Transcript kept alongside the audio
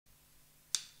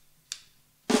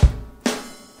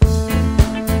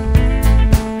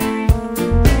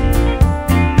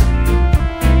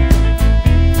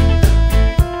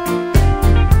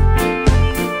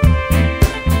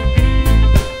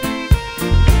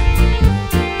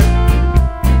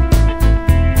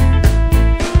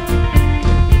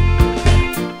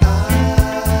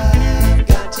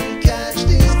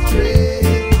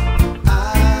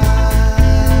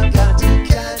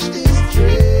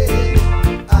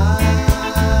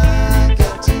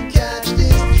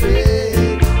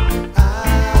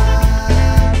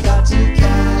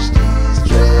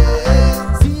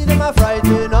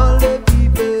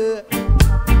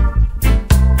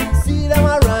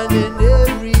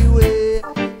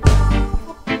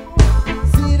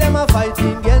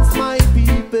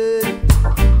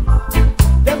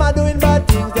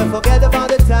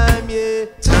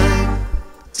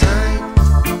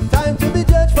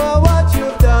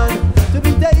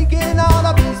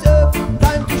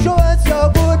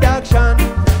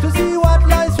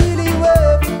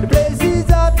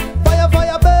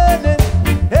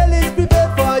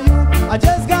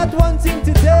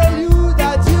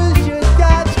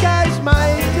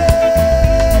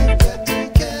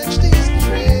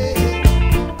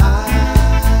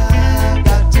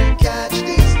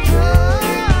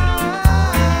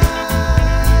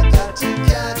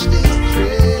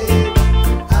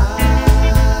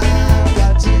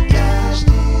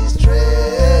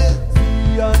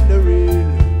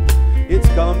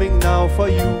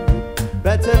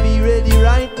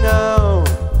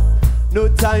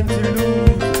time to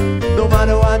lose. No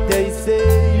matter what they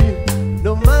say,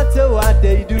 no matter what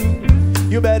they do,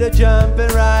 you better jump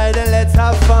and ride and let's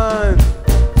have fun.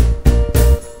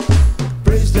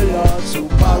 Praise the Lord, so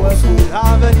powerful.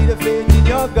 Have a need of faith in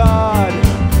your God.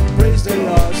 Praise the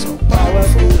Lord, so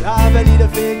powerful. Have a need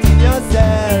of faith in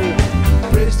yourself.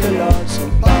 Praise the Lord, so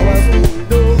powerful.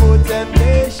 No more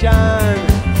temptation.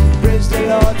 Praise the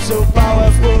Lord, so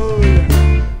powerful.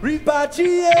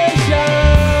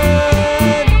 Repatriation.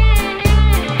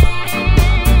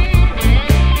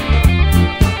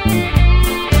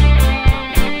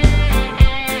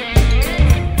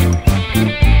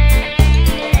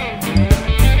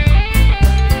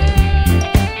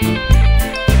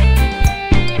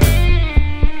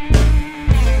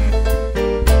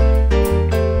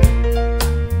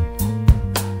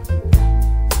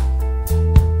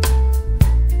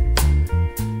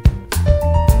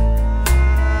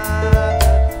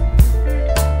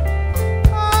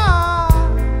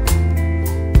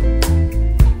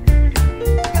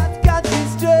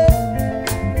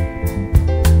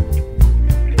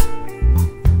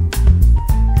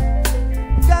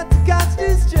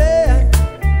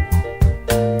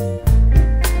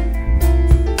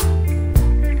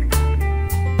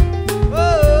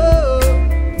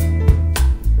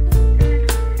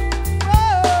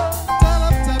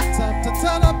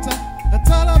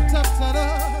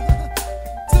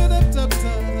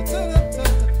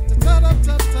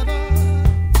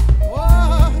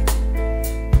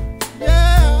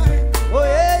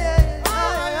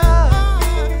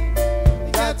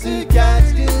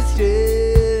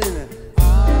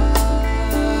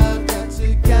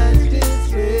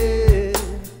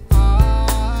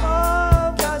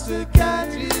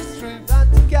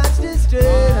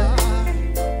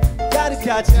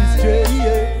 Catch this train,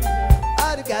 yeah. I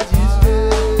got you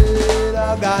straight. I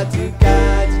got to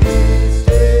catch